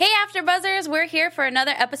AfterBuzzers. We're here for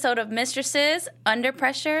another episode of Mistresses Under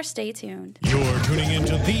Pressure. Stay tuned. You're tuning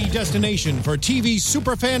into the destination for TV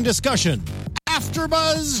superfan discussion,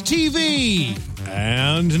 AfterBuzz TV.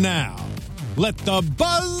 And now, let the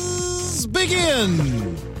buzz begin.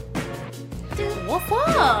 What's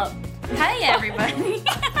up? Hi, everybody.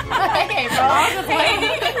 Hey,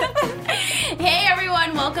 Hey,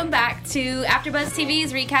 everyone. Welcome back to AfterBuzz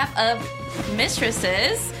TV's recap of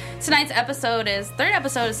Mistresses. Tonight's episode is third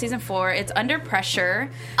episode of season 4. It's Under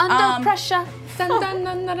Pressure. Under Pressure. Dun, dun,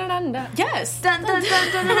 dun, dun, dun, dun. Yes. Dun, dun,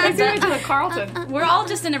 dun, dun, dun, dun, dun. Carlton. We're all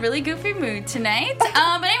just in a really goofy mood tonight. But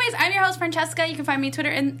anyways, I'm your host, Francesca. You can find me on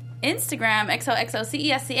Twitter and Instagram,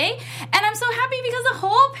 XOXOCESCA. And I'm so happy because the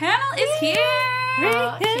whole panel is here.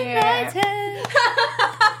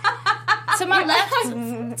 To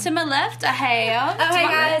my left, I have. Oh, hey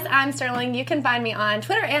guys, I'm Sterling. You can find me on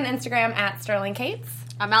Twitter and Instagram at Sterling Cates.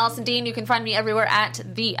 I'm Allison Dean. You can find me everywhere at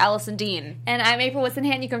the Allison Dean. And I'm April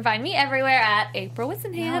Whisenhand. You can find me everywhere at April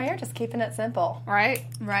Whisenhand. No, we're just keeping it simple. Right?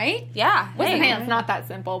 Yeah. Whisenhand's not that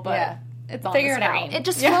simple, but Yeah. it's on Figure the it screen. out. It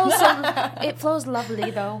just flows it flows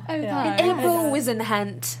lovely, though. Yeah. April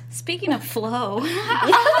Whisenhand. Speaking of flow.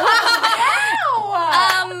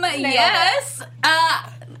 Wow. Yes.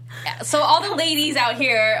 So all the ladies out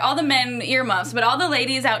here, all the men earmuffs, but all the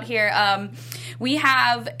ladies out here, we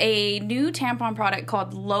have a new tampon product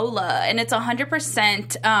called Lola, and it's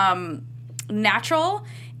 100% natural,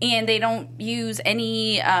 and they don't use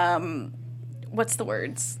any, what's the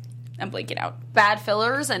words? I'm blanking out. Bad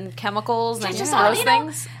fillers and chemicals and Just gross you know,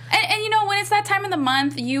 things. And you know, when it's that time of the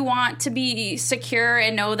month, you want to be secure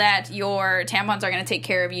and know that your tampons are going to take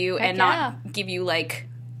care of you and not give you, like,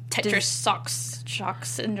 shock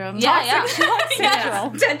syndrome. Yeah. Yes,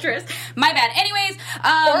 Tetris. My bad. Anyways,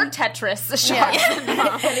 Or Tetris. Shock.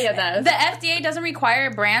 Any of those. the FDA doesn't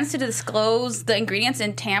require brands to disclose the ingredients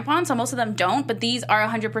in tampons, so most of them don't, but these are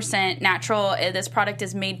 100% natural. This product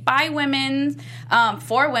is made by women,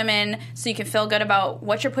 for women, so you can feel good about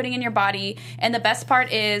what you're putting in your body. And the best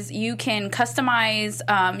part is you can customize,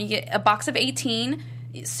 you get a box of 18,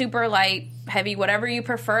 super light, heavy, whatever you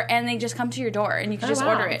prefer, and they just come to your door, and you can just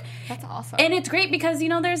order it. That's awesome. And it's great because, you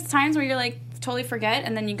know, there's times where you're like, totally forget,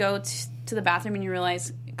 and then you go to the bathroom and you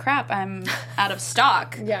realize, crap, I'm out of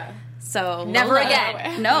stock. Yeah. So Never Lola,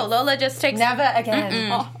 again. No, Lola just takes Never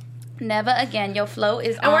again. never again. Your flow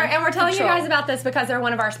is And on we're telling control. you guys about this because they're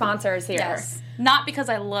one of our sponsors here. Yes. Not because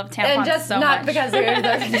I love tampons And just so not much. because they're up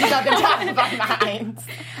in top of our minds.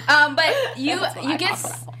 But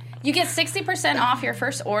you get 60% off your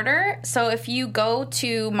first order. So if you go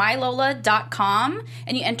to mylola.com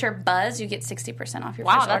and you enter Buzz, you get 60% off your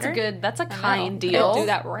Wow, first order. that's a I know. kind We'll deal. do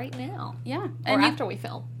that right now. Yeah. Or And you, after we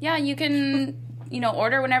film. yeah, you can,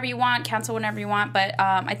 order whenever you want, cancel whenever you want. But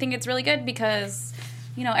I think it's really good because,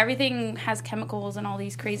 everything has chemicals and all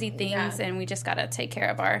these crazy things, and we just got to take care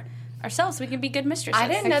of ourselves so we can be good mistresses. I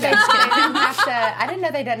didn't know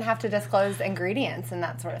they didn't have to disclose ingredients and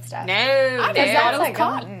that sort of stuff. No, I no. thought it was like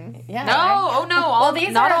cotton. Yeah. No, oh no. All, these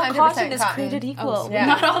not are all 100% cotton is cotton. created equal. Yeah.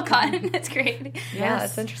 Not all cotton. It's great. Yeah,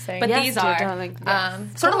 that's interesting. But Yes, these dear are. darling. Sort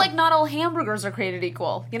cool. of like not all hamburgers are created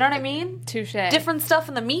equal. You know what I mean? Touche. Different stuff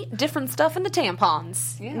in the meat, different stuff in the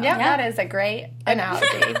tampons. Yeah, that is a great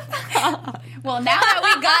analogy. Well, now that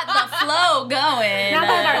we got the flow going. Now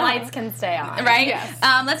that our lights can stay on. Right? Yes.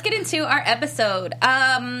 Let's get into our episode.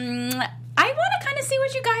 I want to kind of see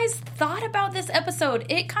what you guys thought about this episode.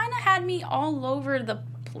 It kind of had me all over the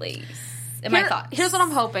place. My thoughts. Here's what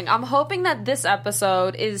I'm hoping. I'm hoping that this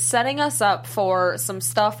episode is setting us up for some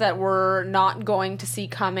stuff that we're not going to see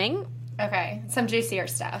coming. Okay, some juicier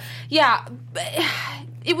stuff. Yeah,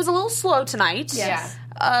 it was a little slow tonight. Yes.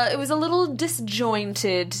 It was a little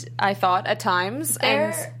disjointed, I thought, at times.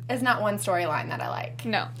 There is not one storyline that I like.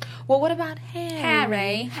 No. Well, what about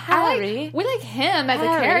Harry? We like him as a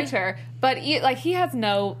Harry. character, but he has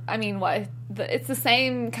no. I mean, it's the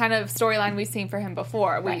same kind of storyline we've seen for him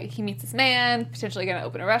before. He meets this man, potentially going to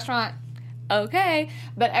open a restaurant. Okay,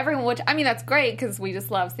 but everyone, which I mean, that's great because we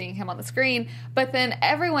just love seeing him on the screen. But then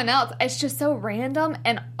everyone else, it's just so random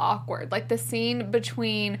and awkward. Like the scene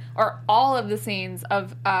between, or all of the scenes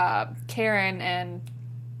of Karen and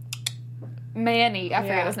Manny, I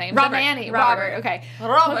forget his name. Robert. Robert. Okay.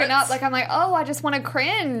 Robert. Hooking up, like I'm like, oh, I just want to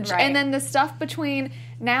cringe. Right. And then the stuff between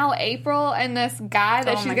now April and this guy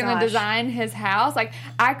that Oh she's my going to gosh. design his house, like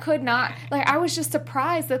I could not, like I was just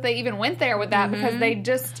surprised that they even went there with that because they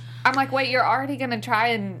just, I'm like, wait, you're already going to try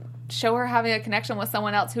and show her having a connection with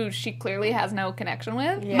someone else who she clearly has no connection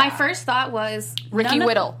with? Yeah. My first thought was Ricky none of-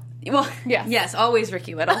 Whittle. Well, Yes. yes, always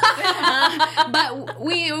Ricky Little. But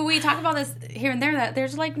we talk about this here and there that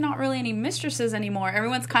there's like not really any mistresses anymore.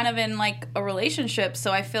 Everyone's kind of in like a relationship,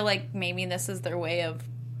 so I feel like maybe this is their way of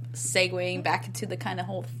segueing back into the kind of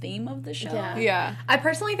whole theme of the show. Yeah. I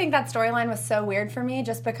personally think that storyline was so weird for me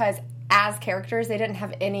just because as characters they didn't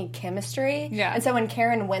have any chemistry. Yeah. And so when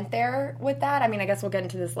Karen went there with that, I mean, I guess we'll get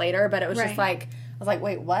into this later, but it was just like, I was like,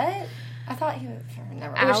 wait, what? I thought he was...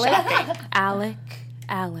 Never mind.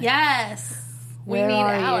 Alec. Yes. Where need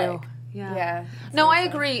are Alec. you? Yeah. No, I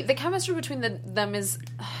agree. The chemistry between them is...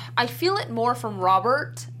 I feel it more from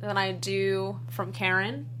Robert than I do from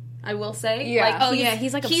Karen, I will say. Yeah. Like, Oh, yeah,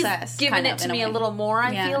 he's, like, obsessed, He's given kind it of, to in a me a way. little more,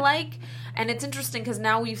 I Yeah. feel like. And it's interesting because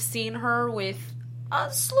now we've seen her with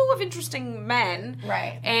a slew of interesting men.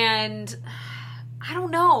 Right. And... I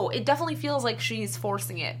don't know. It definitely feels like she's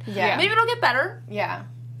forcing it. Yeah. Maybe it'll get better. Yeah.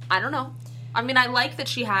 I don't know. I mean, I like that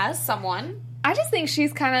she has someone. I just think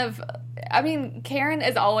she's kind of. I mean, Karen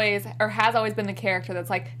is always or has always been the character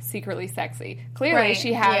that's like secretly sexy. Clearly, Right,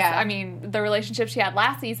 she has. yeah. I mean, the relationship she had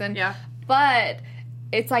last season. Yeah. But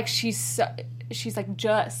it's like she's like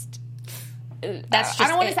just. That's just I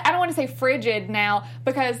don't want it. to. I don't want to say frigid now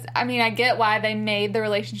because I mean I get why they made the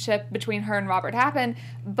relationship between her and Robert happen,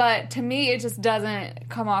 but to me it just doesn't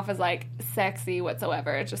come off as like sexy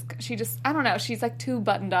whatsoever. It's just she just I don't know. She's like too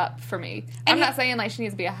buttoned up for me. I'm not saying like she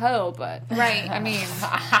needs to be a hoe, but Right. I mean,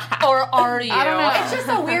 Or are you? I don't know. It's just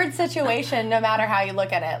a weird situation no matter how you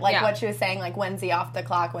look at it. Like Yeah. what she was saying, like when's he off the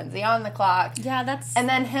clock, when's he on the clock. Yeah, that's... And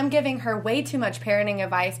then him giving her way too much parenting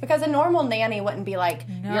advice because a normal nanny wouldn't be like,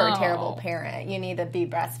 you're a No. terrible parent. You need to be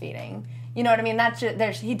breastfeeding. You know what I mean? That's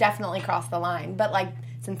just, he definitely crossed the line. But like,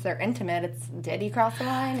 since they're intimate, did he cross the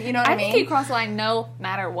line? You know what I I mean? think he crossed the line no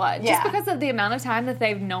matter what. Yeah. Just because of the amount of time that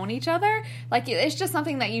they've known each other. Like, it's just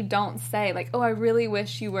something that you don't say. Like, oh, I really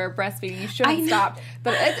wish you were breastfeeding. You should I have know. stopped.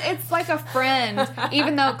 But it's like a friend,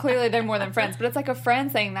 even though clearly they're more than friends. But it's like a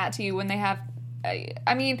friend saying that to you when they have...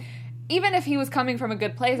 I mean... Even if he was coming from a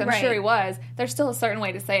good place, I'm Right. sure he was, there's still a certain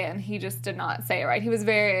way to say it, and he just did not say it right. He was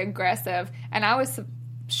very aggressive, and I was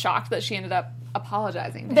shocked that she ended up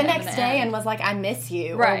apologizing to the him in next the day end. and was like, I miss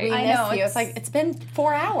you. Right. Or we I miss know, you. It's like, it's been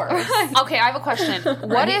 4 hours. Okay, I have a question.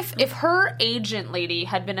 What if her agent lady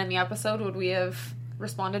had been in the episode, would we have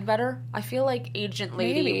responded better? I feel like agent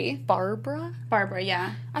lady Maybe. Barbara? Barbara,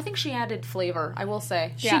 yeah. I think she added flavor, I will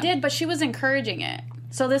say. She did, but she was encouraging it.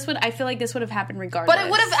 So I feel like this would have happened regardless. But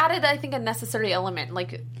it would have added, I think, a necessary element.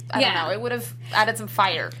 Like, I don't Yeah. know, it would have added some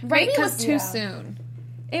fire. Right, Maybe it was because too soon.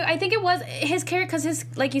 I think it was his character, because his,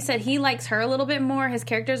 like you said, he likes her a little bit more. His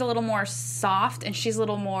character's a little more soft, and she's a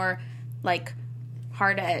little more, like,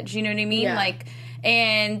 hard edge. You know what I mean? Yeah. Like,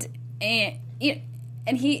 and he,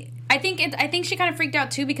 I think she kind of freaked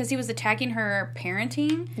out too because he was attacking her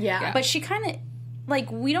parenting. Yeah. But she kind of,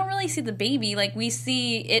 like, we don't really see the baby. Like, we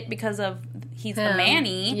see it because of he's a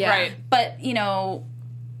Manny. Yeah. Right. But, you know,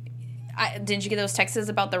 didn't you get those texts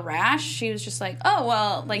about the rash? She was just like, oh,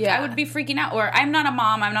 well, like, Yeah. I would be freaking out. Or, I'm not a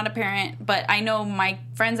mom, I'm not a parent, but I know my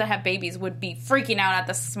friends that have babies would be freaking out at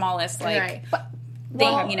the smallest, like, Right. thing,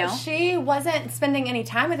 Well, you know? she wasn't spending any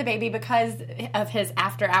time with the baby because of his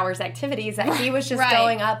after-hours activities. That he was just Right.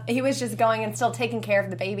 going up. He was just going and still taking care of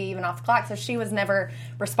the baby even off the clock. So she was never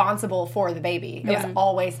responsible for the baby. It was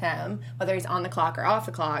always him, whether he's on the clock or off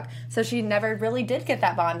the clock. So she never really did get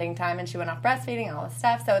that bonding time, and she went off breastfeeding and all this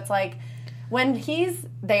stuff. So it's like, when he's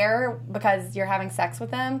there because you're having sex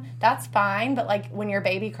with him, that's fine. But like when your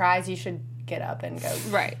baby cries, you should get up and go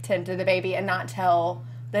tend to the baby and not tell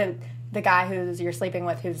the guy who's you're sleeping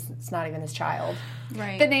with who's it's not even his child.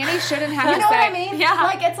 Right. The nanny shouldn't have You to know say, what I mean? Yeah.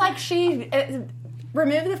 Like it's like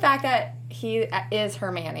remove the fact that he is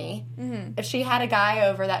her Manny. Mm-hmm. If she had a guy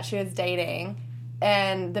over that she was dating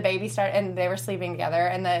and the baby started and they were sleeping together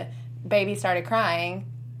and the baby started crying,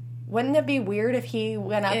 wouldn't it be weird if he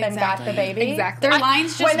went up and got the baby? Exactly. Their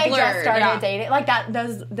lines just when they blurred. just started yeah. dating, like that,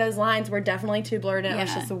 those lines were definitely too blurred, and it was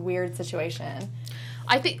Yeah. just a weird situation.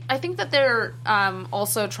 I think that they're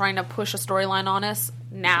also trying to push a storyline on us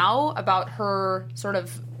now about her sort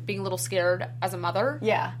of being a little scared as a mother.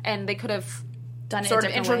 Yeah. And they could have Done it sort a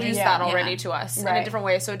of different introduced way. that Yeah. already to us in a Right. different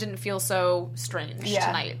way, so it didn't feel so strange Yeah.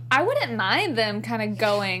 tonight. I wouldn't mind them kind of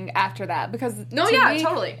going after that because No, to yeah, me,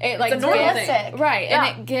 totally. It like It's a normal gives- thing. right? Yeah.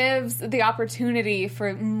 And it gives the opportunity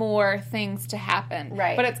for more things to happen,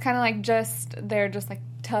 Right. But it's kind of like they're just like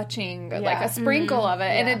touching like Yeah. a sprinkle of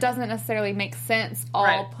it, and Yeah. it doesn't necessarily make sense all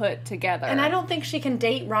Right. put together. And I don't think she can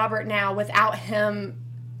date Robert now without him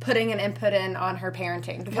putting an input in on her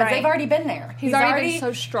parenting because Right. they've already been there. He's already been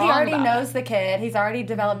so strong He already about knows the kid. He's already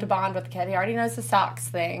developed a bond with the kid. He already knows the socks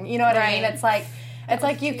thing. You know what I mean? Right. It's like It's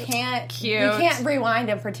like you can't rewind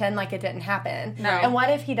and pretend like it didn't happen. No. And what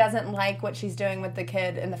if he doesn't like what she's doing with the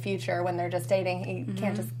kid in the future when they're just dating? He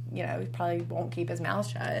can't just, he probably won't keep his mouth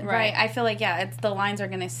shut. Right. I feel like, it's the lines are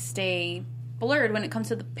going to stay blurred when it comes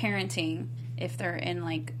to the parenting if they're in,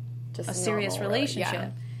 like, Just a serious normal, relationship. yeah.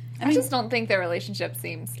 I just don't think their relationship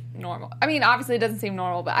seems normal. I mean, obviously it doesn't seem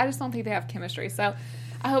normal, but I just don't think they have chemistry. So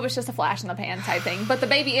I hope it's just a flash in the pan type thing. But the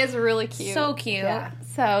baby is really cute. So cute. Yeah.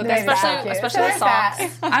 So There's that's that. especially the There's socks. that.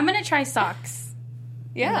 I'm going to try socks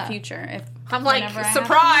in the yeah. future. I'm like, whenever I have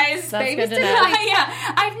surprise! That's Babies good to do know. like-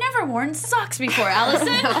 yeah, I've never worn socks before,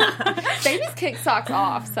 Allison. Babies kick socks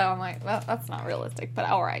off, so I'm like, well, that's not realistic, but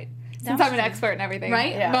all right. Since That's I'm an expert in everything,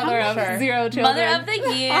 Right? Yeah. Mother I'm of sure. 0 children, Mother of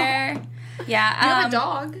the year. Yeah. You have a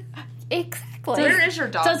dog. exactly. Where is your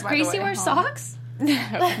dog? Does by the Gracie way? wear socks? No.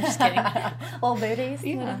 I'm just kidding. Little booties.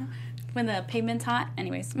 Yeah. When the pavement's hot?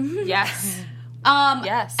 Anyways. Yes.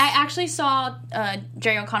 Yes. I actually saw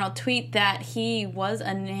Jerry O'Connell tweet that he was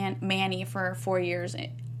a manny for 4 years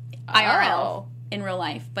IRL Oh. in real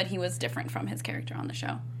life, but he was different from his character on the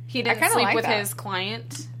show. He didn't kinda sleep like with that. his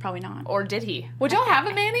client, Probably not. or did he? Would y'all have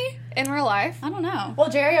a Manny in real life? I don't know. Well,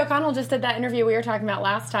 Jerry O'Connell just did that interview we were talking about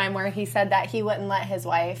last time where he said that he wouldn't let his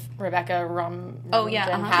wife, Rebecca Oh, yeah,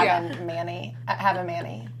 Rumden, uh-huh. have a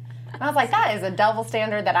Manny. And I was like, that is a double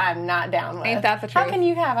standard that I'm not down with. Ain't that the How truth? can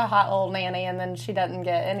you have a hot old nanny and then she doesn't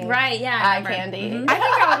get any Right, yeah, I eye remember. candy?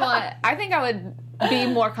 Mhm. I think I would be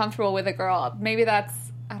more comfortable with a girl. Maybe that's,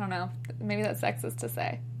 I don't know, maybe that's sexist to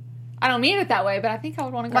say. I don't mean it that way, but I think I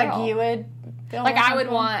would want a girl. Like you would feel Like more I would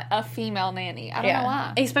comfortable? want a female nanny. I don't Yeah. know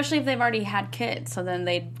why. Especially if they've already had kids, so then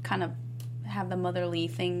they'd kind of have the motherly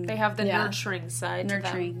thing. They have the Yeah. nurturing side. to them.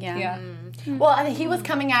 nurturing, yeah. Yeah. Well, I think he was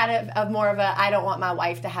coming at it of more of a I don't want my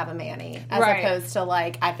wife to have a manny as Right. opposed to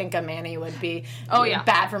like I think a manny would be yeah.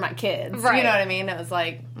 bad for my kids. Right. You know what I mean? It was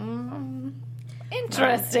like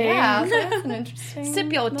Interesting. yeah, that's an interesting.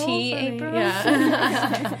 Sip your little tea, thing. April.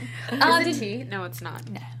 Yeah. Is it tea? No, it's not.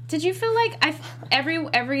 Did you feel like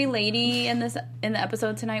every lady in the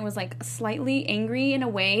episode tonight was like slightly angry in a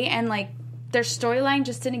way, and like their storyline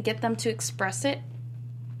just didn't get them to express it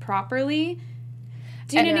properly?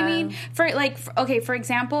 Do you know what I mean? For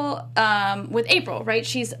example, with April, right?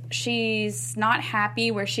 She's not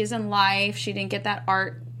happy where she's in life. She didn't get that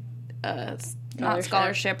art not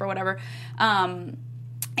scholarship or whatever. And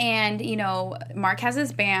Mark has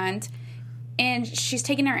his band. And she's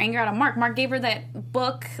taking her anger out of Mark. Mark gave her that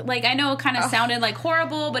book. Like, I know it kind of sounded like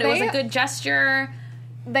horrible, but it was a good gesture.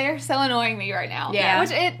 They are so annoying me right now. Yeah.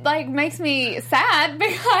 Which it like makes me sad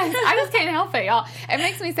because I just can't help it, y'all. It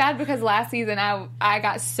makes me sad because last season I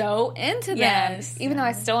got so into them. Yes. Even though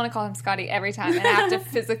I still want to call him Scotty every time and I have to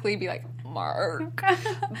physically be like, Mark.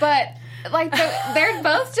 But like they're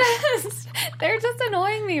both they're just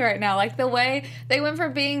annoying me right now. Like the way they went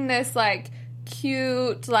from being this like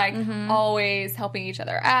cute, like always helping each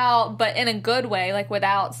other out, but in a good way, like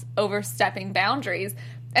without overstepping boundaries.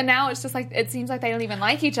 And now it's just like it seems like they don't even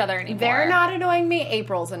like each other anymore. They're not annoying me.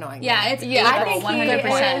 April's annoying me. Yeah, it's I April, think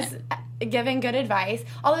 100%. he is giving good advice.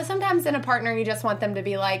 Although sometimes in a partner, you just want them to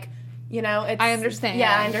be like, it's, I understand.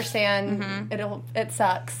 Yeah, I understand. It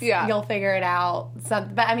sucks. Yeah. You'll figure it out.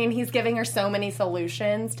 But I mean, he's giving her so many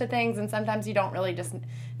solutions to things, and sometimes you don't really just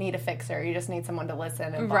need a fixer. You just need someone to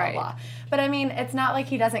listen and blah Right. blah. But I mean, it's not like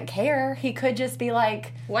he doesn't care. He could just be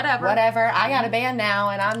like, Whatever. I got a band now,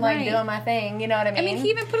 and I'm like Right. doing my thing. You know what I mean? I mean, he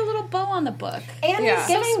even put a little bow on the book. And Yeah. he's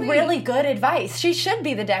giving sweet. really good advice. She should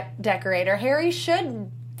be the decorator. Harry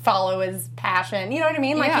should follow his passion. You know what I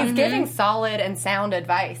mean? Like, Yeah. he's giving solid and sound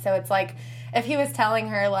advice. So it's like, if he was telling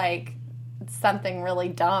her, like, something really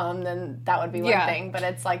dumb, then that would be one Yeah. thing. But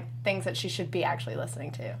it's, like, things that she should be actually listening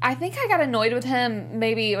to. I think I got annoyed with him.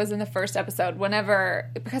 Maybe it was in the first episode.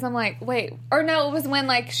 Because I'm like, wait, or no, it was when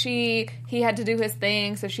like he had to do his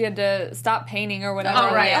thing, so she had to stop painting or whatever.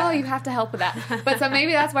 Oh, right. Like, oh, you have to help with that. But so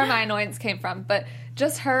maybe that's where my annoyance came from. But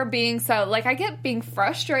just her being so like, I get being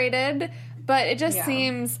frustrated, but it just Yeah.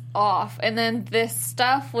 seems off. And then this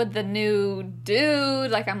stuff with the new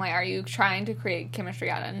dude, like I'm like, are you trying to create chemistry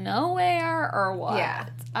out of nowhere or what? Yeah.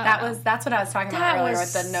 I don't know. That's what I was talking about earlier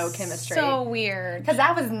with the no chemistry. So weird. Because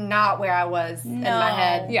that was not where I was in my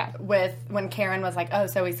head Yeah. with when Karen was like, oh,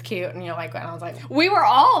 so he's cute. And you're like, and I was like, We were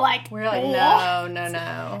all like, we're like, "What?"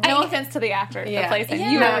 no. No offense to the actor that Yeah. plays him.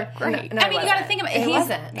 Yeah. You No, were great. no, I mean, you got to think about it. It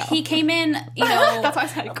wasn't. He came in, That's why I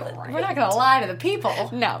said great. We're not going to lie to the people.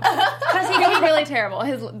 No, because he was really terrible.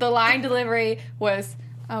 The line delivery was,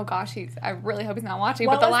 oh gosh, I really hope he's not watching.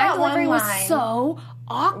 What but the was line that one delivery was line? so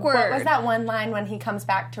awkward. What was that one line when he comes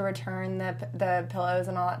back to return the pillows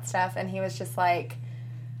and all that stuff, and he was just like,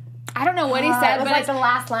 I don't know what he said, It was but like the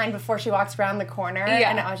last line before she walks around the corner, Yeah.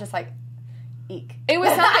 and I was just like, eek. it was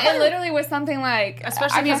something. It literally was something like,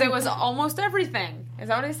 Especially I because can't- it was almost everything. Is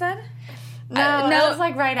that what he said? No, no. it was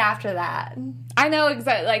like right after that. I know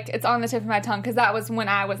exactly. Like it's on the tip of my tongue because that was when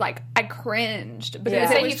I was like, I cringed because Yeah. it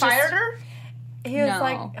Say was he just- fired her? He was No.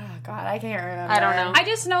 like, oh God, I can't remember. I don't know. I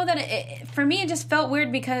just know that for me, it just felt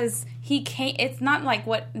weird because he came. It's not like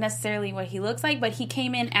what necessarily what he looks like, but he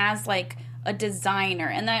came in as like a designer,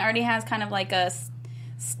 and that already has kind of like a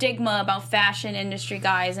stigma about fashion industry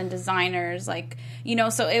guys and designers, like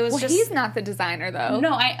so it was Well, just. he's not the designer though.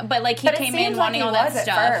 No, but like he But it came seemed in like wanting he all that was at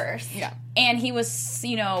stuff, first. Yeah. and he was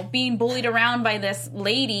being bullied around by this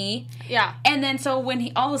lady. Yeah. And then so when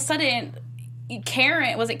he all of a sudden,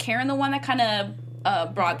 Karen the one that kind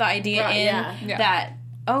of brought the idea in Yeah. that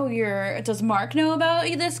does Mark know about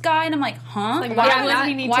this guy? And I'm like, huh? Like, why would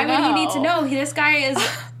he need why to would he need to know? know? This guy is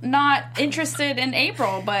not interested in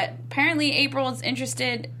April, but apparently April is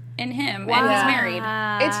interested in him, and he's married.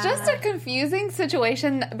 It's just a confusing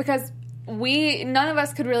situation because none of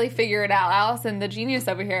us could really figure it out. Allison, the genius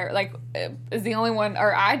over here, like, is the only one,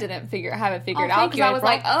 or I haven't figured out thank because you, I was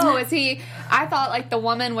April. like, oh, is he? I thought like the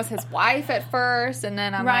woman was his wife at first, and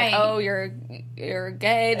then I'm Right. like, oh, you're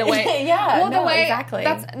gay. The way, Yeah, well, the no, way exactly.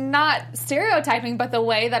 that's not stereotyping, but the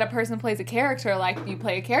way that a person plays a character, like you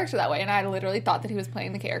play a character that way, and I literally thought that he was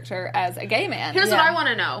playing the character as a gay man. Here's what Yeah. I want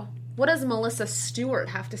to know. What does Melissa Stewart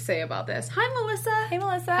have to say about this? Hi, Melissa. Hey,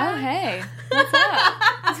 Melissa. Oh, hey, what's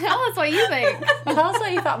up? Tell us what you think. Tell us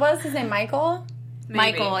what you thought. What was his name? Michael?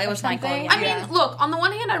 Michael, it was something. Michael. I Yeah. mean, look, on the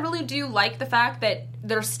one hand, I really do like the fact that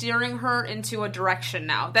they're steering her into a direction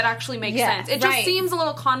now. That actually makes Yeah, sense. It just right. seems a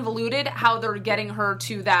little convoluted how they're getting her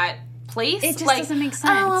to that place. It just like, doesn't make Oh, sense.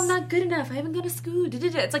 I'm not good enough. I haven't got a school.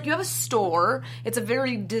 Da-da-da. It's like you have a store. It's a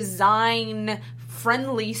very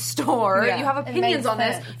design-friendly store. Yeah. You have opinions makes on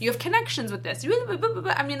this. sense. You have connections with this.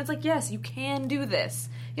 I mean, it's like, yes, you can do this.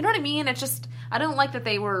 You know what I mean? It's just, I don't like that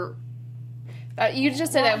they were... You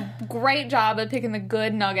just did a great job of picking the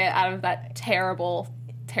good nugget out of that terrible,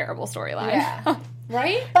 terrible storyline. Yeah.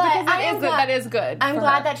 Right? But that is good. I'm for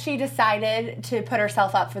glad her. that she decided to put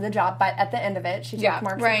herself up for the job, but at the end of it, she took Yeah,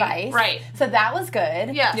 Mark's right, advice. right. So that was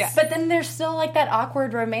good. Yes. Yeah. But then there's still like that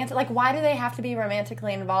awkward romantic. Like, why do they have to be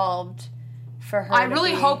romantically involved for her? I to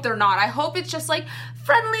really be- hope they're not. I hope it's just like,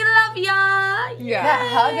 friendly love ya. Yeah. that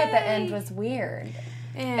hug at the end was weird.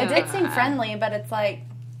 It did seem friendly, but it's like,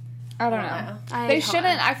 I don't I know. don't know. They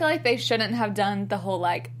shouldn't. I feel like they shouldn't have done the whole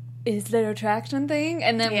like, is there attraction thing,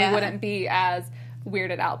 and then Yeah. we wouldn't be as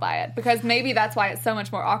weirded out by it because maybe that's why it's so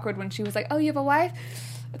much more awkward when she was like, "Oh, you have a wife."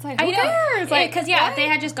 It's like, who cares? Like, because if they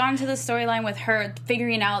had just gone to the storyline with her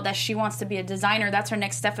figuring out that she wants to be a designer, that's her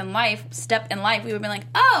next step in life. We would be like,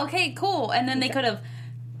 oh, okay, cool. And then they could have,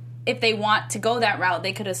 if they want to go that route,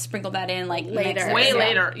 they could have sprinkled that in like Later. next Way episode.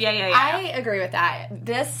 later. Yeah. I agree with that.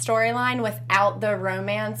 This storyline without the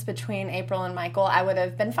romance between April and Michael, I would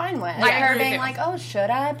have been fine with. Like I her agree with being you. like, oh,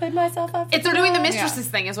 should I put myself up? If they're doing the mistresses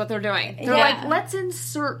thing, is what they're doing. They're Yeah. like, let's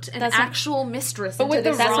insert an That's what- actual mistress But into with the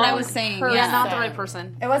this That's what I wrong was saying, person, yeah. not the right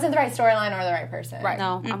person. It wasn't the right storyline or the right person. Right.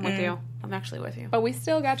 No, I'm with you. I'm actually with you. but we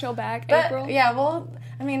still got your back, But April. yeah, well,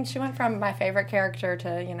 I mean, she went from my favorite character to,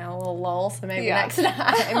 a little lull, so maybe Yeah. next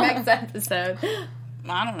time, next episode.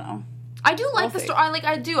 I don't know. I do like the see. story.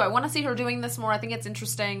 I do. I want to see her doing this more. I think it's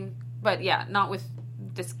interesting. But yeah, not with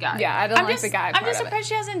this guy. Yeah, I don't like the guy. I'm part just of it. surprised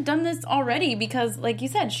she hasn't done this already because, like you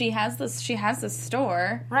said, she has this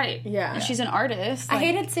store. Right. Yeah. And she's an artist. I Like,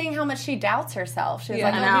 hated seeing how much she doubts herself. She was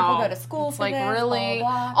Yeah. like, I oh, know. people go to school It's for like this, really.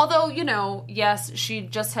 blah, blah, blah. Although, yes, she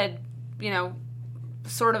just had,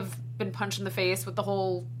 sort of been punched in the face with the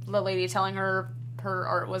lady telling her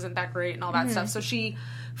art wasn't that great and all that stuff. So she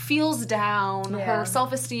feels down. Yeah. Her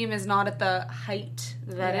self-esteem is not at the height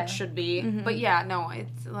that Yeah. it should be. But yeah, no,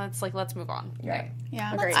 let's move on. Right.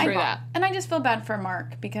 yeah. Agreed. Screw that. And I just feel bad for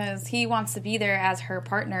Mark because he wants to be there as her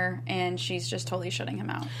partner and she's just totally shutting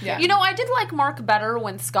him out. Yeah. I did like Mark better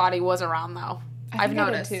when Scotty was around, though. I've think I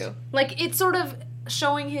did, noticed. too. Like, it's sort of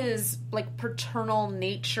showing his, like, paternal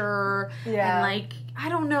nature. Yeah. And, like, I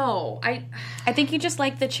don't know. I think you just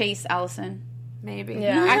like the chase, Allison. Maybe.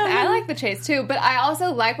 Yeah. I like the chase too, but I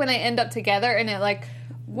also like when they end up together and it like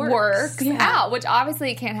works out, which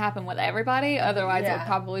obviously can't happen with everybody. Otherwise, it Yeah. would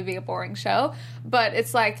probably be a boring show. But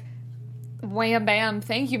it's like, wham, bam,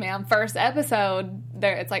 thank you, ma'am. First episode,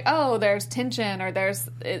 there it's like, oh, there's tension, or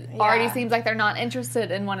it already seems like they're not interested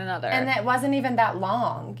in one another. And it wasn't even that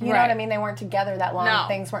long. You know Right. what I mean? They weren't together that long. No.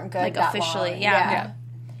 Things weren't good Like, that officially, long. yeah.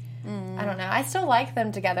 I don't know. I still like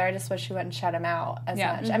them together. I just wish she wouldn't shut him out as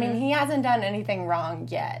Yeah. much. I mean, he hasn't done anything wrong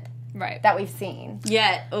yet right. that we've seen.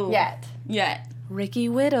 Yet. Ooh. Yet. Yet. Ricky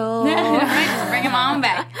Whittle. Right, bring him on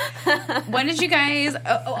back. When did you guys?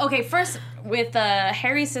 Okay, first with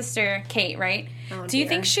Harry's sister Kate, right? Do you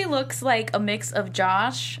think she looks like a mix of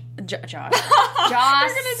Josh? Josh. We're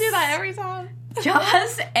gonna do that every time.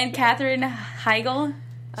 Joss and Katherine Heigl.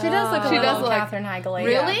 She does look a She little does look- Katherine Heigl.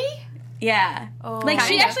 Really? Yeah, like she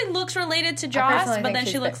Kinda. actually looks related to I Joss, personally but think then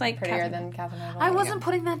she's she looks like prettier Katherine. than Katherine Heigl. I wasn't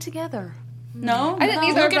putting that together. No, I didn't no,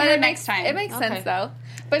 either, Look at but her it next time. It makes Okay. sense though.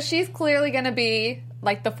 But she's clearly gonna be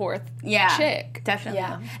like the fourth chick. Definitely.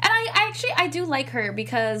 Yeah. And I do like her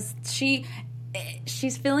because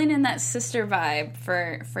she's filling in that sister vibe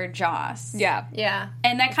for Joss. Yeah. Yeah.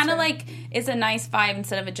 And that kind of true. like is a nice vibe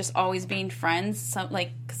instead of it just always being friends. So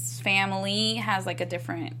like family has like a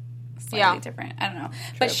different, slightly different. I don't know.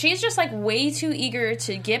 But she's just like way too eager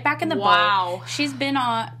to get back in the Wow. boat. She's been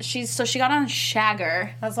on. She got on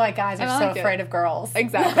Shagger. That's why guys are I so like it. afraid of girls.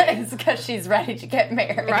 Exactly. It's because she's ready to get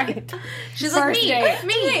married. Right. She's First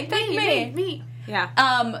date. me.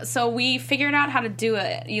 Yeah. So we figured out how to do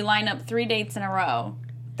it. You line up 3 dates in a row.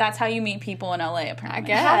 That's how you meet people in LA. Apparently, I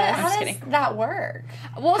guess. How just does kidding. that work?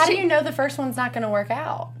 Well, How do you know the first one's not going to work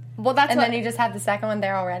out? Well, that's And what then you just had the second one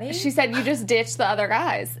there already? she said. You just ditch the other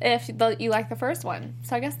guys if you like the first one.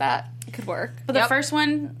 So I guess that could work. But the first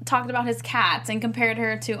one talked about his cats and compared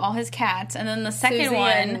her to all his cats, and then the second Susie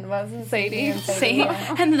one. and, was it Sadie. and Sadie?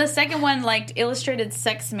 Yeah. And the second one liked illustrated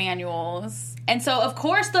sex manuals. And so, of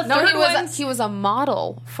course, the No, third he was a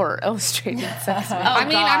model for illustrated sex. I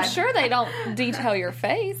mean, I'm God. sure they don't detail your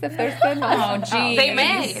face if there's good Oh, ones. gee. They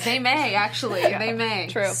may actually. They may.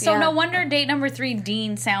 True. So no wonder date number 3,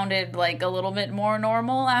 Dean, sounded like a little bit more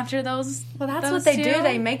normal after those. Well, that's those what they two. do.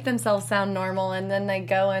 They make themselves sound normal, and then they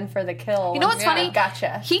go in for the kill. You know what's And- funny?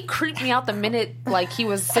 Gotcha. He creeped me out the minute like he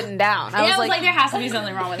was sitting down. I was like, there has to be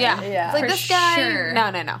something wrong with yeah, him. Yeah. Like For this guy. sure. No.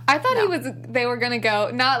 I thought they were gonna go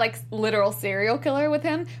not like literal serial killer with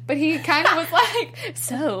him, but he kind of was like,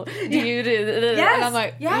 so do you do? And I'm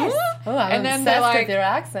like, yes. "Huh?" Oh, I'm And then obsessed they're like, with your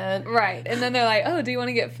accent. right, and then they're like, oh, do you want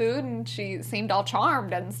to get food? And she seemed all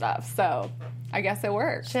charmed and stuff. So I guess it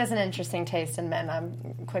worked. She has an interesting taste in men.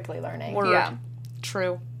 I'm quickly learning. Word. Yeah.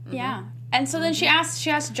 True. Yeah. And so then she asked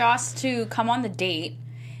Joss to come on the date,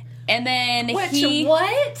 and then he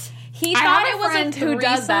what? he I thought have it a was friend a who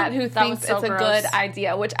does that, who That thinks was so it's a gross. good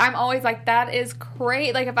idea, which I'm always like, that is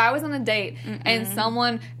great. Like, if I was on a date and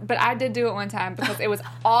someone, but I did do it one time because it was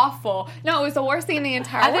awful. No, it was the worst thing in the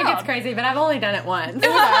entire I world. think it's crazy, but I've only done it once.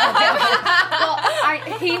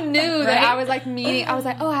 He knew that Right? I was like meeting. I was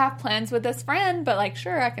like, oh, I have plans with this friend, but like,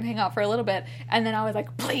 sure, I can hang out for a little bit. And then I was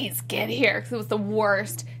like, please get here, because it was the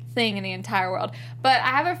worst thing in the entire world. But I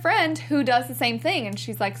have a friend who does the same thing, and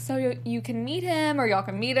she's like, so you can meet him, or y'all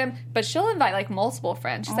can meet him, but she'll invite like multiple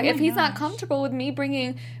friends. She's like, if he's not comfortable with me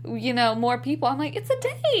bringing, more people, I'm like, it's a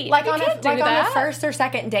date. Like You on can't a do on a that. first or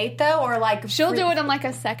second date though, or like She'll do it on like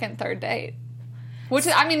a second, third date. Which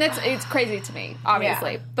is, I mean, it's crazy to me,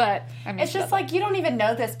 obviously. Yeah. But I mean, It's just like you don't even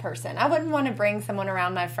know this person. I wouldn't want to bring someone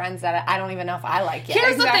around my friends that I don't even know if I like yet.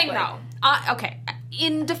 Here's Exactly. the thing, though. Okay,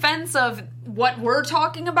 in defense of what we're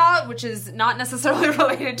talking about, which is not necessarily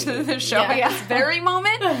related to the show Yeah. at this very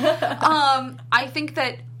moment, I think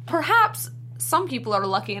that perhaps some people are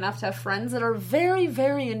lucky enough to have friends that are very,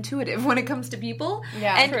 very intuitive when it comes to people.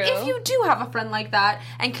 Yeah, and true. if you do have a friend like that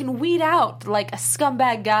and can weed out like a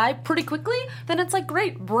scumbag guy pretty quickly, then it's like,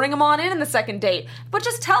 great, bring him on in the second date. But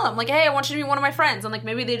just tell him, like, hey, I want you to be one of my friends. And like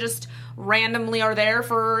maybe they just randomly are there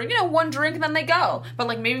for, one drink and then they go. But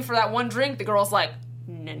like maybe for that one drink, the girl's like,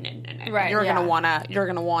 no. Right, You're yeah.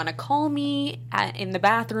 gonna wanna call me in the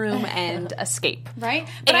bathroom and escape. right?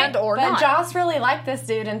 But But Joss really liked this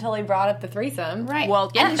dude until he brought up the threesome. Right.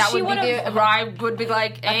 Well, yeah, And that she would be would've- I would be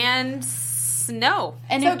like, no.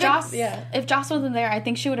 And So if good- if Joss wasn't there, I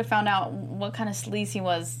think she would have found out what kind of sleaze he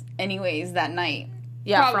was, anyways, that night.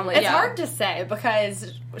 Yeah, Probably. It's yeah. hard to say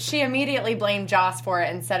because she immediately blamed Joss for it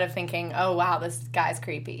instead of thinking, "Oh wow, this guy's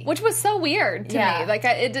creepy." which was so weird to Yeah. me. Like,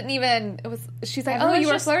 it didn't even. It was. She's like, Everyone's oh, you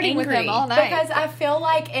were just flirting with him angry. all night. Because I feel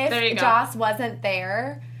like There you if go. Joss wasn't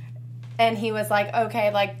there and he was like,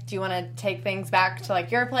 okay, like, do you want to take things back to like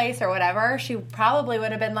your place or whatever, she probably would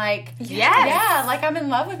have been like, Yes. yeah, like I'm in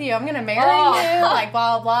love with you, I'm gonna marry Oh. you, like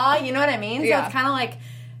blah blah blah. You know what I mean? So Yeah. it's kind of like,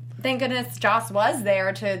 thank goodness Joss was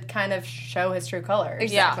there to kind of show his true colors.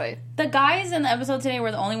 exactly. The guys in the episode today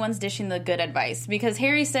were the only ones dishing the good advice because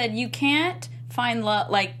Harry said you can't find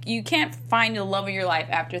love, like you can't find the love of your life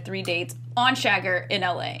after 3 dates on Shagger in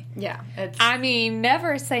LA. Yeah, it's I mean,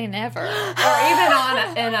 never say never. or even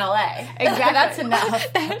on in LA. Exactly. That's enough.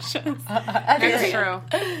 It's true.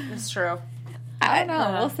 It's true. I don't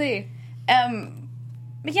know. We'll see.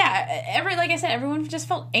 But yeah, like I said, everyone just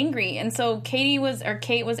felt angry, and so Kate was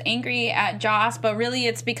angry at Joss, but really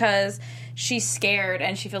it's because she's scared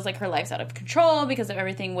and she feels like her life's out of control because of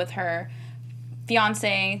everything with her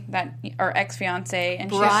fiance or ex-fiance, and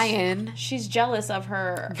Brian. she's jealous of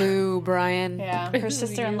her. Boo, Brian. Yeah. Her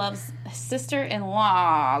sister-in-law's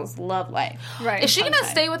love life. Right. Is she going to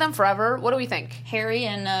stay with them forever? What do we think? Harry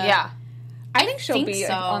and Yeah. I think she'll think be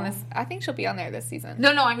so. on this. I think she'll be on there this season.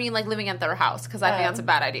 No, I mean like living at their house because I think that's a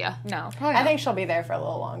bad idea. No, probably I not. think she'll be there for a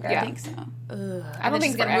little longer. Yeah. I think so. I don't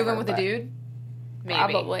think she's gonna move forever, in with a but dude. Maybe.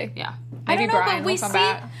 Probably. Yeah. I Maybe don't know, Brian but we will come see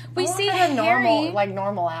back. we I want see her to Harry.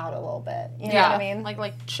 normal out a little bit. You know Yeah. what I mean?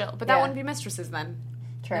 Like chill. But that Yeah. wouldn't be mistresses then.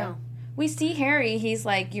 True. No. We see Harry. He's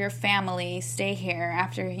like, your family, stay here.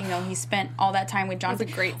 After he spent all that time with That's Johnson.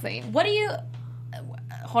 a great scene. What do you?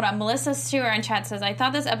 Hold on, Melissa Stewart in chat says, I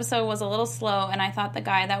thought this episode was a little slow, and I thought the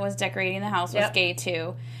guy that was decorating the house was Yep. gay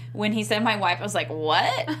too. When he said my wife, I was like,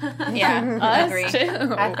 what? Yeah, I agree. Us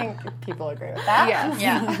too. I think people agree with that. Yes.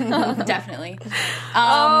 Yeah, definitely.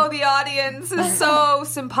 Oh, the audience is so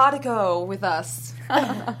simpatico with us.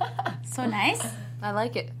 So nice. I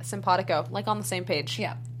like it. Simpatico. Like on the same page.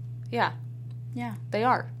 Yeah. Yeah. Yeah, They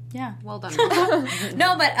are. yeah. Well done.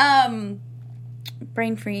 No, but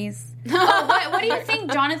brain freeze. What do you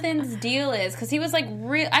think Jonathan's deal is? Because he was like,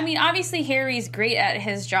 I mean, obviously Harry's great at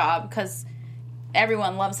his job because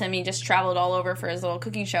everyone loves him. He just traveled all over for his little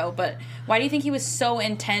cooking show. But why do you think he was so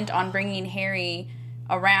intent on bringing Harry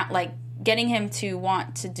around, like getting him to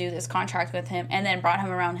want to do this contract with him, and then brought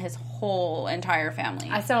him around his whole entire family?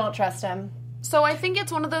 I still don't trust him. So I think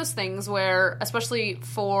it's one of those things where, especially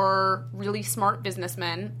for really smart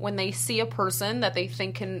businessmen, when they see a person that they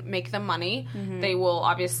think can make them money, they will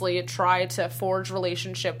obviously try to forge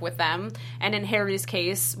relationship with them. And in Harry's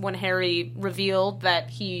case, when Harry revealed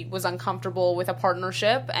that he was uncomfortable with a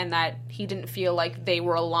partnership and that he didn't feel like they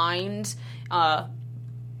were aligned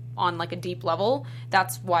on like a deep level,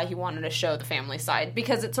 that's why he wanted to show the family side,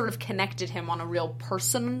 because it sort of connected him on a real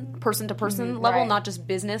person to person level, right. not just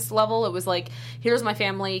business level. It was like, here's my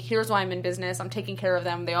family, here's why I'm in business, I'm taking care of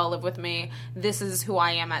them, they all live with me, this is who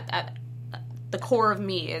I am at the core of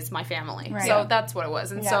me is my family. Right. So Yeah. that's what it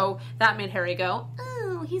was. And so that made Harry go,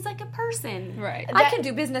 oh, he's like a person. Right. I can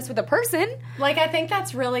do business with a person. Like, I think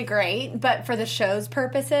that's really great, but for the show's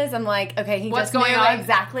purposes, I'm like, okay, he What's just knew going on?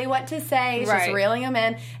 exactly what to say. He's just Right. reeling him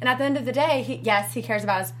in. And at the end of the day, he cares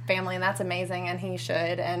about his family, and that's amazing, and he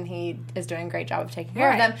should, and he is doing a great job of taking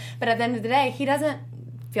care Right. of them. But at the end of the day, he doesn't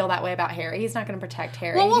feel that way about Harry. He's not going to protect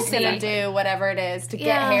Harry. Well, we'll He's going to see. do whatever it is to get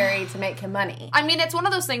Yeah. Harry to make him money. I mean, it's one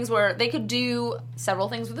of those things where they could do several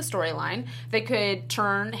things with the storyline. They could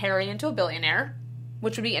turn Harry into a billionaire,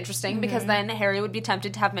 which would be interesting because then Harry would be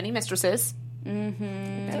tempted to have many mistresses. No.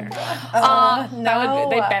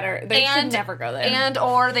 They better. They should never go there. And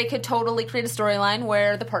or they could totally create a storyline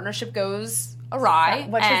where the partnership goes awry.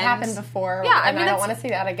 Which has and happened before. Yeah, I and mean, I don't it's- want to see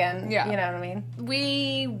that again. Yeah. You know what I mean?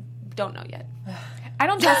 We don't know yet. I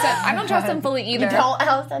don't trust him. I don't trust him fully either. Don't,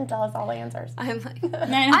 Allison, tell us all the answers. I'm like,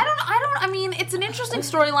 I mean, it's an interesting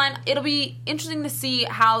storyline. It'll be interesting to see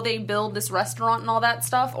how they build this restaurant and all that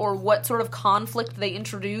stuff, or what sort of conflict they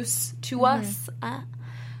introduce to us. I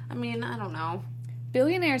mean, I don't know.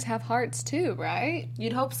 Billionaires have hearts too, right?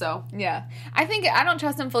 You'd hope so. Yeah. I don't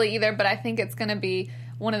trust him fully either, but I think it's going to be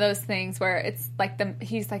one of those things where it's like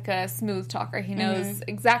he's like a smooth talker. He knows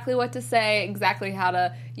exactly what to say, exactly how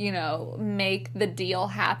to, make the deal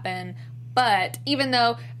happen. But even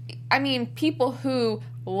though, I mean, people who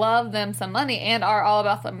love them some money and are all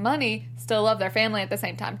about the money still love their family at the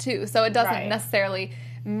same time too. So it doesn't Right. necessarily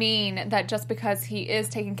mean that just because he is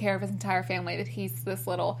taking care of his entire family that he's this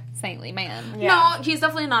little saintly man. Yeah. No, he's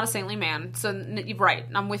definitely not a saintly man. So, you're right.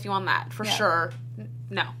 I'm with you on that, for sure.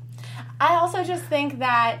 No. I also just think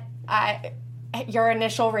that your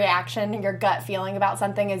initial reaction, your gut feeling about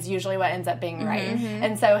something is usually what ends up being right.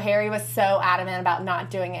 And so Harry was so adamant about not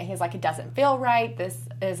doing it. He's like, it doesn't feel right. This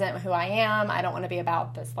isn't who I am. I don't want to be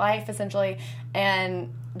about this life, essentially.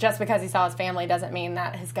 And just because he saw his family doesn't mean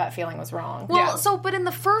that his gut feeling was wrong. Well, but in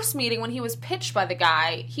the first meeting when he was pitched by the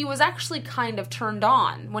guy, he was actually kind of turned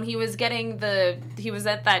on. When he was getting he was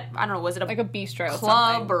at that, I don't know, was it Like a bistro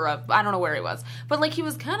club or I don't know where he was. But like he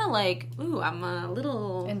was kind of like, ooh, I'm a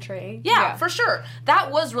little... Intrigued. Yeah, for sure.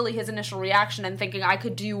 That was really his initial reaction and thinking I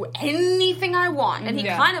could do anything I want. And he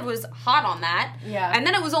kind of was hot on that. Yeah. And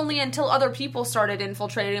then it was only until other people started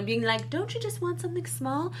infiltrating and being like, don't you just want something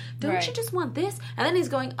small? Don't Right. you just want this? And then he's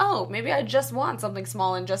going, oh, maybe I just want something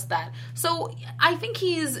small and just that. So I think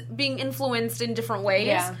he's being influenced in different ways.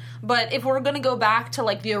 Yeah. But if we're going to go back to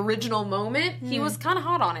like the original moment, he was kind of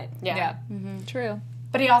hot on it. Yeah. Yeah. True.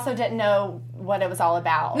 But he also didn't know what it was all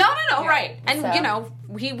about. No, right. And, So-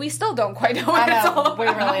 we still don't quite know what I it's all know, about. we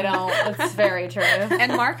really don't. It's very true.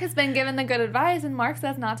 And Mark has been given the good advice, and Mark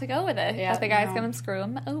says not to go with it. Yeah, That the guy's going to screw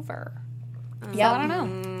him over. Yeah, I don't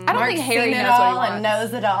know. I don't Mark's think Harry seen it knows what he all wants. and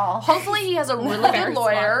knows it all. Hopefully he has a really Very good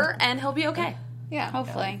lawyer, smart. and he'll be okay. Yeah.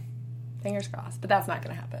 Hopefully. Fingers crossed, but that's not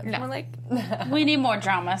going to happen. No. We're like, We need more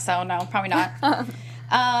drama, so no, probably not.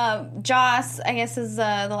 Joss, I guess, is the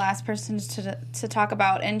last person to talk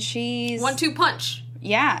about, and she's 1-2 punch.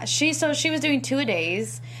 Yeah, she was doing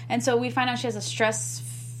 2-a-days, and so we find out she has a stress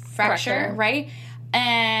fracture, right?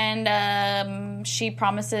 And she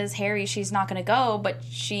promises Harry she's not going to go, but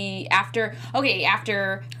after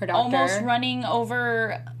Her doctor. almost running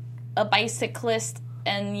over a bicyclist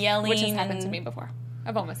and yelling, Which has happened to me before.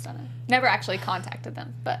 I've almost done it. Never actually contacted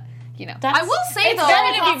them, but, I will say, though,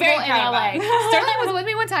 Sterling would be very in proud LA. about. Sterling was with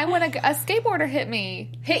me one time when a skateboarder hit me.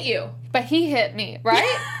 hit you. But he hit me,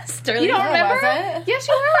 right? Sterling, You don't No, remember? wasn't. Yes,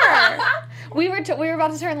 you were. we were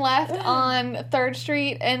about to turn left on 3rd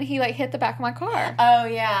Street, and he hit the back of my car. Oh,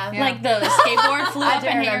 yeah. like the skateboard flew I up do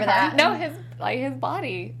and hit your remember car. that. No, his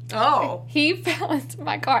body. Oh. He fell into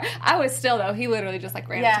my car. I was still though. He literally just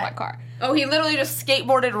ran Yeah. into my car. Oh, he literally just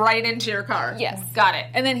skateboarded right into your car. Yes. Got it.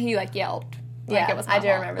 And then he yelped. Yeah, It was my I do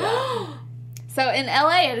fault. remember that. So in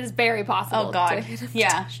LA, it is very possible. Oh, God. to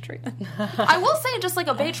Yeah. treatment. I will say, just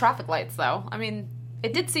obey traffic lights, though. I mean,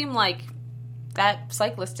 it did seem like that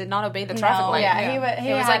cyclist did not obey the traffic light. Yeah, he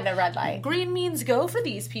It was had like, the red light. Green means go for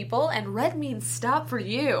these people, and red means stop for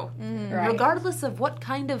you, Right. regardless of what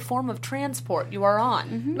kind of form of transport you are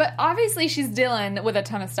on. But obviously, she's dealing with a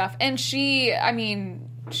ton of stuff, and she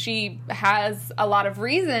has a lot of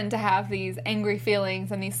reason to have these angry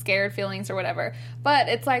feelings and these scared feelings or whatever. But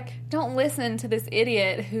it's like, don't listen to this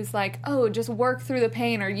idiot who's like, oh, just work through the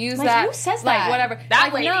pain or use Like, that. who says like, that? whatever. That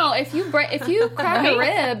like, lady. no, if you crack a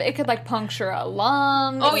rib, it could puncture a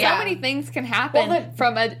lung. Oh, yeah. So many things can happen Well,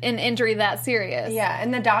 from an injury that serious. Yeah,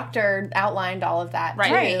 and the doctor outlined all of that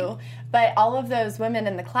Right. too. But all of those women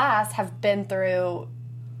in the class have been through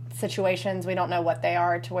situations, we don't know what they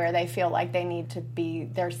are, to where they feel like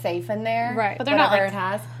they're safe in there. Right. But they're not whatever like it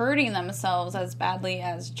has. hurting themselves as badly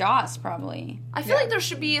as Joss probably. I feel like there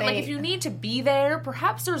should be, if you need to be there,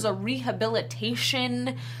 perhaps there's a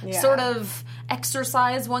rehabilitation sort of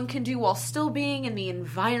exercise one can do while still being in the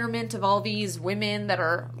environment of all these women that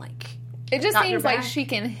are, It just Got your seems like back. she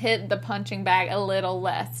can hit the punching bag a little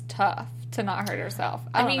less tough to not hurt herself.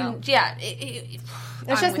 I don't know. yeah.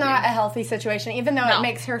 It's just not a healthy situation, even though No. it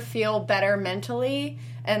makes her feel better mentally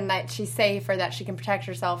and that she's safe or that she can protect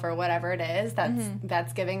herself or whatever it is.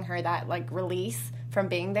 That's giving her that release from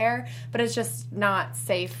being there, but it's just not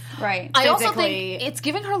safe. Right. I also physically. think it's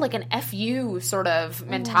giving her an FU sort of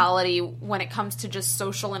mentality when it comes to just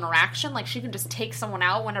social interaction. She can just take someone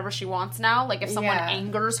out whenever she wants now. If someone Yeah.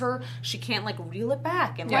 angers her, she can't reel it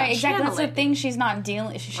back and Right, exactly. channel That's the it. thing. She's not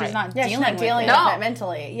dealing. She's Right. not Yeah, dealing she's not with dealing it. with No. it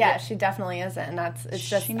mentally. Yeah, she definitely isn't, and it's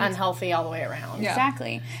just needs- unhealthy all the way around. Yeah.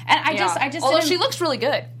 Exactly. And I just Although didn't- she looks really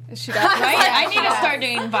good. She does. right? I need to start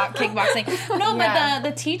doing kickboxing. No, Yeah. but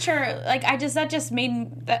the teacher, that just made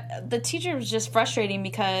the teacher was just frustrating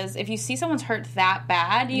because if you see someone's hurt that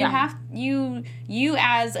bad, you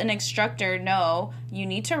as an instructor know you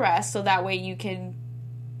need to rest so that way you can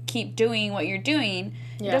keep doing what you're doing.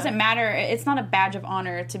 It doesn't matter. It's not a badge of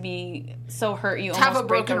honor to be so hurt you have almost a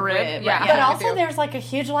break broken a rib. rib. Yeah. Right? But Yeah. also, there's a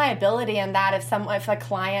huge liability in that if a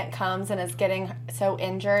client comes and is getting so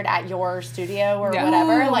injured at your studio or Yeah.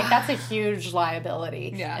 whatever, that's a huge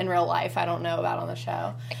liability Yeah. in real life. I don't know about on the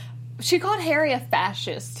show. She called Harry a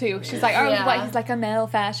fascist too. She's like, he's like a male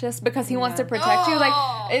fascist because he wants to protect you.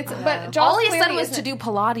 But Joss All he said clearly was to isn't- do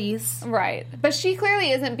Pilates. right. But she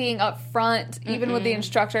clearly isn't being upfront, even with the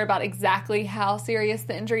instructor, about exactly how serious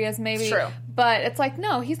the injury is. Maybe True. But it's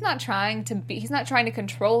no, he's not trying to be. He's not trying to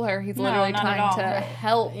control her. He's literally not at trying all. to Right.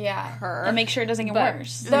 help Yeah. her And make sure it doesn't get But-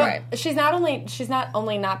 worse. So Right. she's not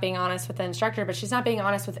only not being honest with the instructor, but she's not being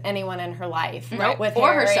honest with anyone in her life. Right. With Or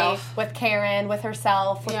Harry, herself. with Karen, with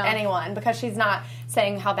herself, with Yeah. anyone, because she's not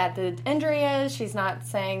saying how bad the injury is. She's not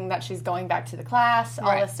saying that she's going back to the class, all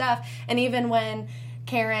Right. this stuff. And even when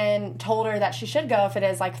Karen told her that she should go if it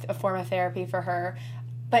is a form of therapy for her.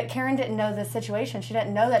 But Karen didn't know the situation. She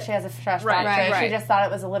didn't know that she has a stress Right, fracture. right. She just thought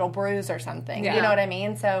it was a little bruise or something. Yeah. You know what I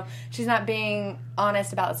mean? So she's not being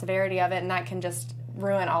honest about the severity of it, and that can just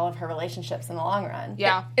ruin all of her relationships in the long run.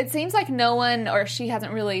 Yeah. It seems like no one, or she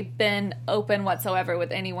hasn't really been open whatsoever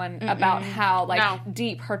with anyone about how No.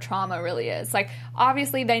 deep her trauma really is.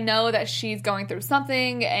 Obviously they know that she's going through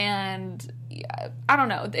something, and I don't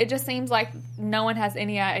know. It just seems like no one has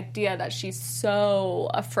any idea that she's so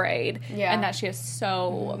afraid Yeah. and that she has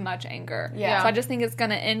so much anger. Yeah. So I just think it's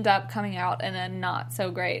going to end up coming out in a not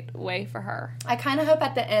so great way for her. I kind of hope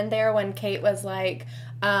at the end there when Kate was like,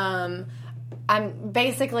 I'm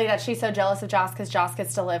basically that she's so jealous of Joss because Joss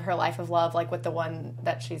gets to live her life of love like with the one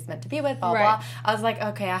that she's meant to be with, blah, Right. blah. I was like,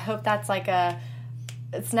 okay, I hope that's like a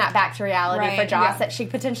snap back to reality Right, for Joss yeah. that she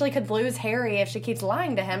potentially could lose Harry if she keeps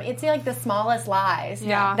lying to him. It's like the smallest lies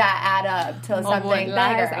Yeah. that add up to something boy,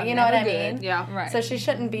 lies bigger. are You know what I never mean? good. Yeah. Right. So she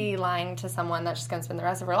shouldn't be lying to someone that she's going to spend the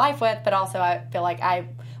rest of her life with. But also, I feel like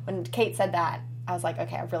when Kate said that, I was like,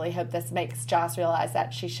 okay, I really hope this makes Joss realize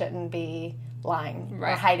that she shouldn't be lying or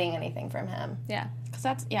Right. hiding anything from him. Yeah. Because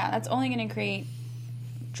that's only going to create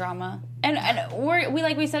drama. And we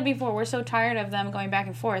like we said before, we're so tired of them going back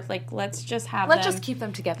and forth. Like, let's just have Let's them. just keep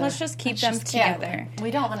them together. Let's just keep them together.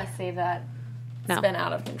 We don't want to see that No. spin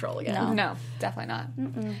out of control again. No, definitely not.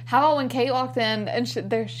 How about when Kate walked in and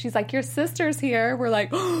she's like, your sister's here? We're like,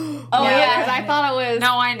 oh, yeah. because I thought it was.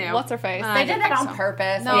 No, I knew. What's her face? They did that on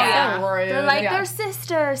purpose. No, It was yeah. so rude. They're like, Yeah. they're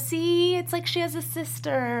sisters. See? It's like she has a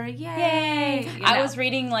sister. Yay. You I know. was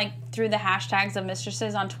reading like through the hashtags of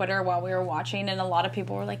mistresses on Twitter while we were watching, and a lot of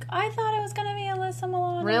people were like, I thought it was going to be Alyssa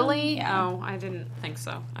Milano. Really? Yeah. Oh, I didn't think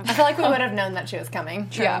so. I feel like we would have known that she was coming.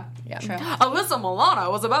 Yeah. Yeah. True. Alyssa Milano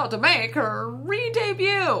was about to make her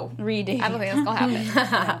re-debut. Reading. I don't think that's going to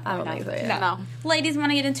happen. I don't think so. Yeah. No. Ladies,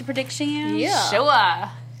 want to get into predictions? Yeah. Sure.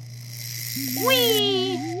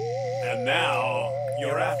 Wee. And now,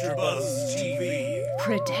 your AfterBuzz TV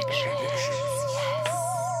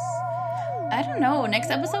I don't know. Next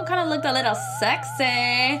episode kind of looked a little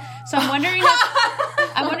sexy. So I'm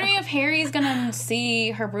wondering if Harry's gonna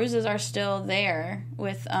see her bruises are still there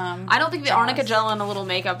with I don't think the arnica gel and a little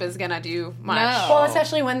makeup is gonna do much. No. Well,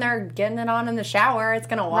 especially when they're getting it on in the shower, it's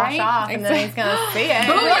gonna wash Right? off, and then he's gonna see it.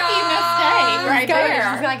 rookie mistake right She's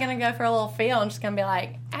there. not gonna go for a little feel, and she's gonna be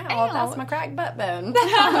like, "Ow, that's my cracked butt bone."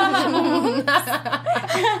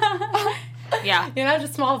 Yeah. You know,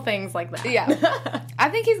 just small things like that. Yeah. I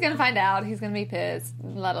think he's going to find out. He's going to be pissed.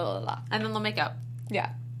 La la la la. And then they'll make up. Yeah.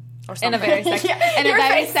 Or In something. a very sexy, in a Your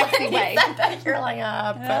very face sexy when you way. said that, you're like,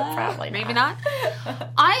 but probably Maybe not.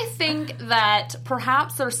 I think that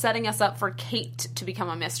perhaps they're setting us up for Kate to become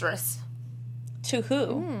a mistress. To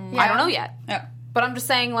who? I don't know yet. Yeah. But I'm just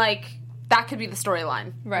saying, like, that could be the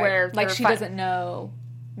storyline. Right. Where like they're she doesn't know,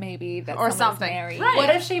 maybe, that Or someone's something. married. Right. What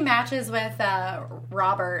if she matches with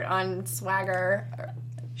Robert on Swagger?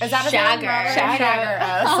 Is that his name? Shagger. Robert? Shagger.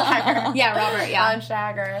 Shagger. Oh, Swagger. Yeah, Robert, yeah. On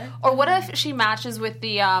Shagger. Or what if she matches with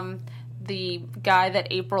the guy that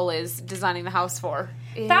April is designing the house for?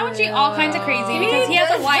 That would be all kinds of crazy because he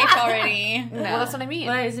has a wife already. Well, that's what I mean.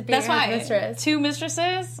 What is it? That's why. Mistress. 2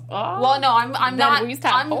 mistresses? Oh. Well, no, I'm Then not. we used to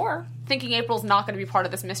have I'm 4. thinking April's not going to be part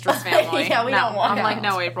of this mistress family. Yeah, we No. don't want I'm like, her.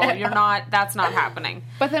 no, April, you're not. That's not happening.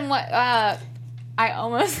 But then what? I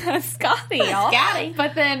almost said Scotty, y'all. Scotty.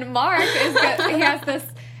 But then Mark is good. He has this.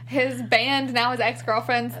 His band now, his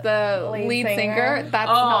ex-girlfriend's the lead singer. That's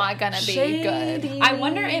not gonna be good. I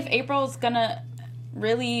wonder if April's gonna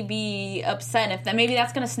really be upset if that maybe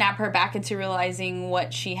that's gonna snap her back into realizing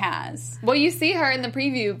what she has. Well, you see her in the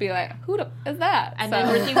preview, be like, "Who is that?" And So-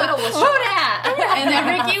 then Ricky Whittle was And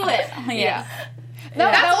then Ricky Whittle. yeah. No,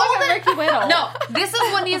 that wasn't Ricky Whittle. No, this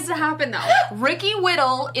is what needs to happen though. Ricky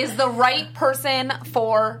Whittle is the right person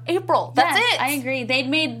for April. That's Yes, it. I agree. They'd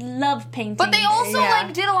made love paintings. But they also Yeah.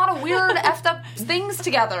 like did a lot of weird effed up things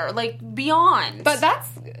together, like beyond. But that's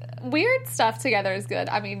weird stuff together is good.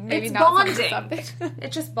 I mean, maybe it's not bonding. something.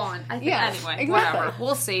 It's just bond. I think Yeah, anyway. exactly. Whatever.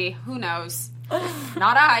 We'll see. Who knows?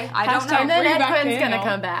 Not I. I don't know. And then Bring Ed back Quinn's Daniel. gonna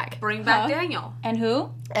come back. Bring back Daniel And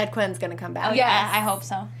who? Ed Quinn's gonna come back. Yes. I hope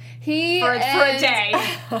so. He for a and- day,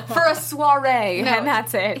 for a soiree, No. and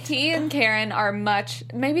that's it. He and Karen are much.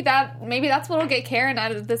 Maybe that's what'll get Karen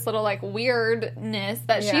out of this little like weirdness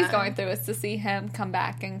that she's Yeah. going through is to see him come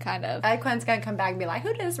back and kind of. Ed Quinn's gonna come back and be like,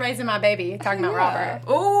 "Who is raising my baby?" Talking about Yeah. Robert.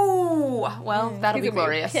 Ooh, well, that'll He's be gonna be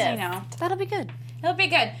glorious. pissed. I know. That'll be good. It'll be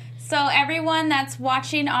good. So everyone that's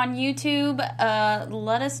watching on YouTube,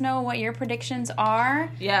 let us know what your predictions are.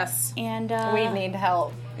 Yes. And We need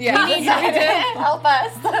help. Yeah, we need Help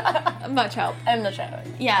us much help. in the show.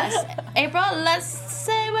 Yes. April, let's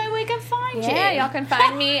say where we can find you. Yeah, y'all can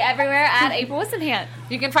find me everywhere at April Wissenhant.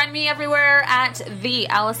 You can find me everywhere at the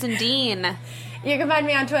Allison Dean. You can find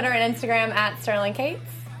me on Twitter and Instagram at Sterling Cates.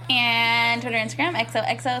 And Twitter, Instagram,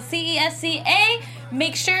 XOXOCESCA.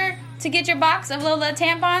 Make sure to get your box of Lola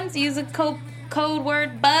tampons. Use the code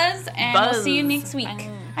word BUZZ, and we'll see you next week.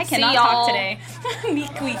 I cannot y'all. talk today.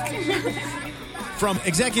 Week. From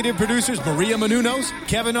executive producers Maria Menounos,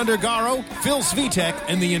 Kevin Undergaro, Phil Svitek,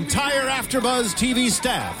 and the entire AfterBuzz TV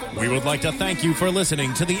staff, we would like to thank you for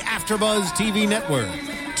listening to the AfterBuzz TV network.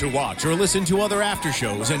 To watch or listen to other after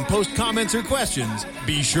shows and post comments or questions,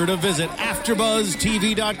 be sure to visit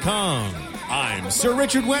AfterBuzzTV.com. I'm Sir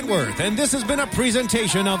Richard Wentworth, and this has been a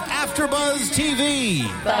presentation of AfterBuzz TV.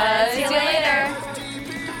 Buzz you later.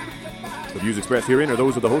 The views expressed herein are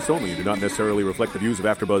those of the hosts only and do not necessarily reflect the views of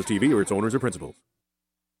AfterBuzz TV or its owners or principals.